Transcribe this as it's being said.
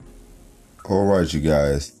All right, you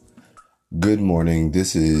guys. Good morning.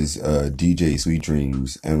 This is DJ Sweet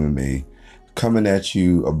Dreams MMA coming at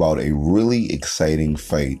you about a really exciting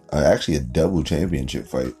fight. Actually, a double championship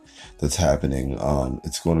fight that's happening.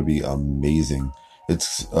 It's going to be amazing.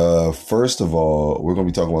 It's first of all, we're going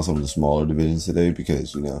to be talking about some of the smaller divisions today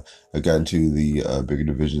because I got into the bigger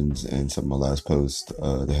divisions in some of my last posts,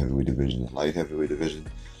 the heavyweight division and light heavyweight division.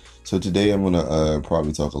 So today I'm going to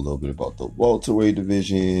probably talk a little bit about the welterweight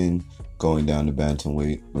division, going down to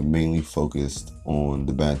bantamweight, but mainly focused on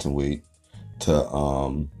the bantamweight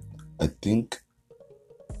to, I think,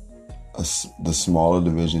 the smaller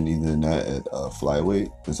division, either than that at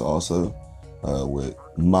flyweight is also with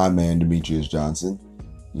my man, Demetrius Johnson.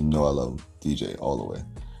 You know I love DJ all the way.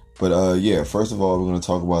 But yeah, first of all, we're going to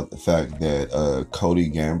talk about the fact that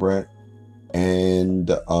Cody Garbrandt and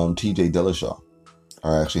TJ Dillashaw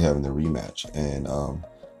are actually having their rematch. And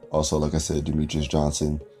also, like I said, Demetrius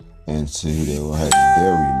Johnson and Cejudo will have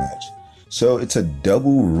their rematch. So it's a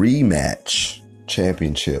double rematch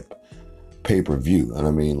championship pay-per-view. And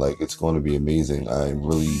I mean, like, it's going to be amazing. I'm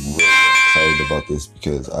really excited about this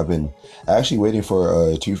because I've been actually waiting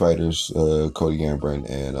for two fighters, Cody Garbrandt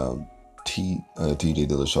and TJ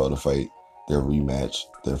Dillashaw, to fight their rematch.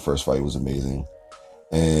 Their first fight was amazing.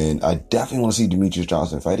 And I definitely want to see Demetrius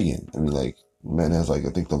Johnson fight again. I mean, like, man has, like,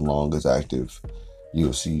 I think the longest active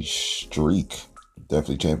UFC streak,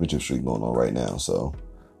 definitely championship streak going on right now. So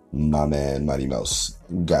my man, Mighty Mouse,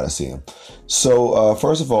 gotta see him. So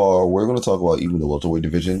first of all, we're going to talk about even the welterweight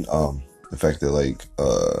division. The fact that, like,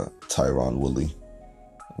 Tyron Woodley,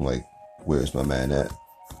 I'm like, where's my man at?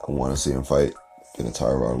 I want to see him fight. Been a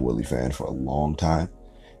Tyron Woodley fan for a long time.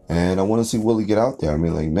 And I want to see Woodley get out there. I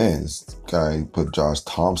mean, like, man, this guy put Josh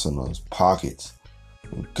Thompson on his pockets.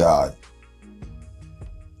 God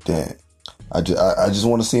damn. I just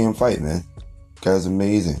want to see him fight, man. Guy's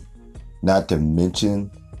amazing. Not to mention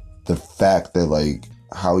the fact that, like,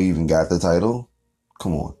 how he even got the title.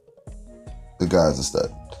 Come on. The guy's a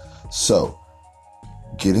stud. So,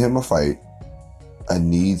 get him a fight. I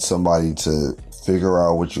need somebody to figure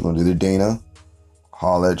out what you're going to do to Dana.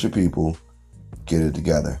 Holler at your people. Get it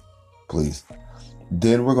together, please.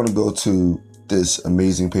 Then we're going to go to this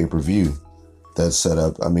amazing pay-per-view that's set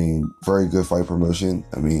up. I mean, very good fight promotion.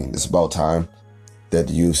 I mean, it's about time that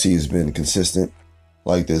the UFC has been consistent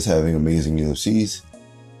like this, having amazing UFCs,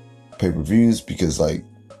 pay-per-views, because, like,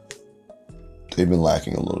 they've been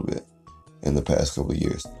lacking a little bit in the past couple of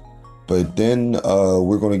years. But then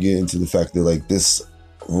we're going to get into the fact that, like, this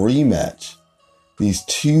rematch, these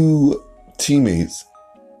two teammates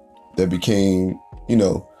that became,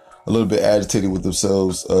 a little bit agitated with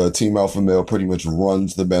themselves. Team Alpha Male pretty much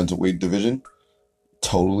runs the bantamweight division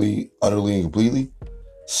totally, utterly, and completely.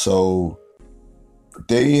 So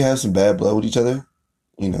they have some bad blood with each other,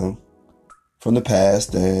 from the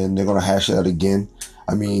past, and they're going to hash it out again.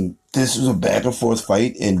 I mean, this was a back and forth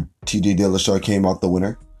fight, and TJ Dillashaw came out the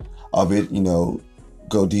winner of it, go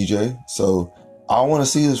DJ. So I want to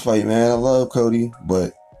see this fight, man. I love Cody,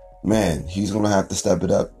 but man, he's going to have to step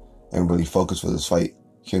it up and really focus for this fight.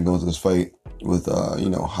 He can't go into this fight with,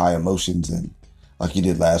 high emotions and like he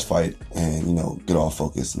did last fight and, get all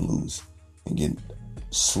focused and lose and get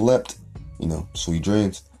slept, sweet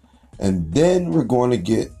dreams. And then we're going to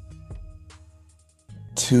get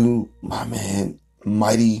to my man,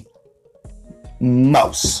 Mighty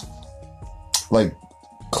Mouse. Like,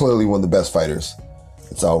 clearly one of the best fighters.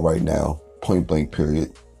 It's out right now. Point blank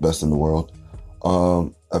period. Best in the world.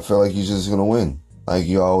 I feel like he's just going to win. Like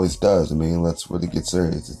he always does. I mean, let's really get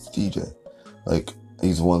serious. It's DJ. Like,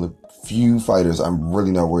 he's one of the few fighters I'm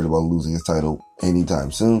really not worried about losing his title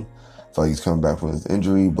anytime soon. I feel like he's coming back from his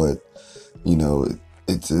injury, but,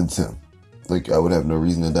 it's him. Like, I would have no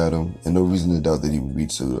reason to doubt him, and no reason to doubt that he would beat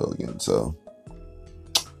Cejudo again, so.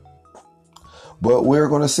 But we're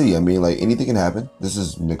going to see. I mean, like, anything can happen. This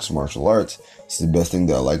is mixed martial arts. It's the best thing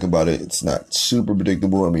that I like about it. It's not super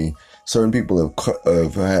predictable. I mean, certain people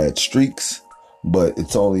have had streaks, but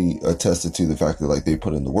it's only attested to the fact that, like, they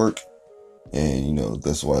put in the work, and,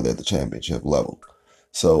 that's why they're at the championship level.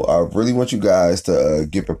 So I really want you guys to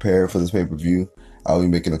get prepared for this pay-per-view. I'll be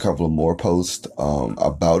making a couple of more posts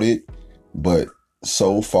about it, but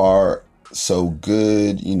so far, so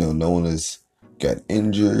good. No one has got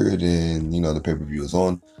injured, and, the pay-per-view is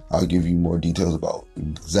on. I'll give you more details about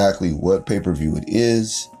exactly what pay-per-view it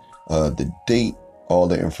is, the date, all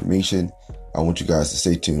the information. I want you guys to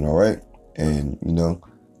stay tuned, all right? And,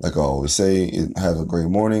 like I always say, have a great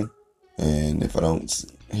morning. And if I don't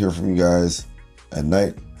hear from you guys at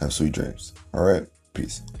night, have sweet dreams. All right?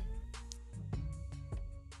 Peace.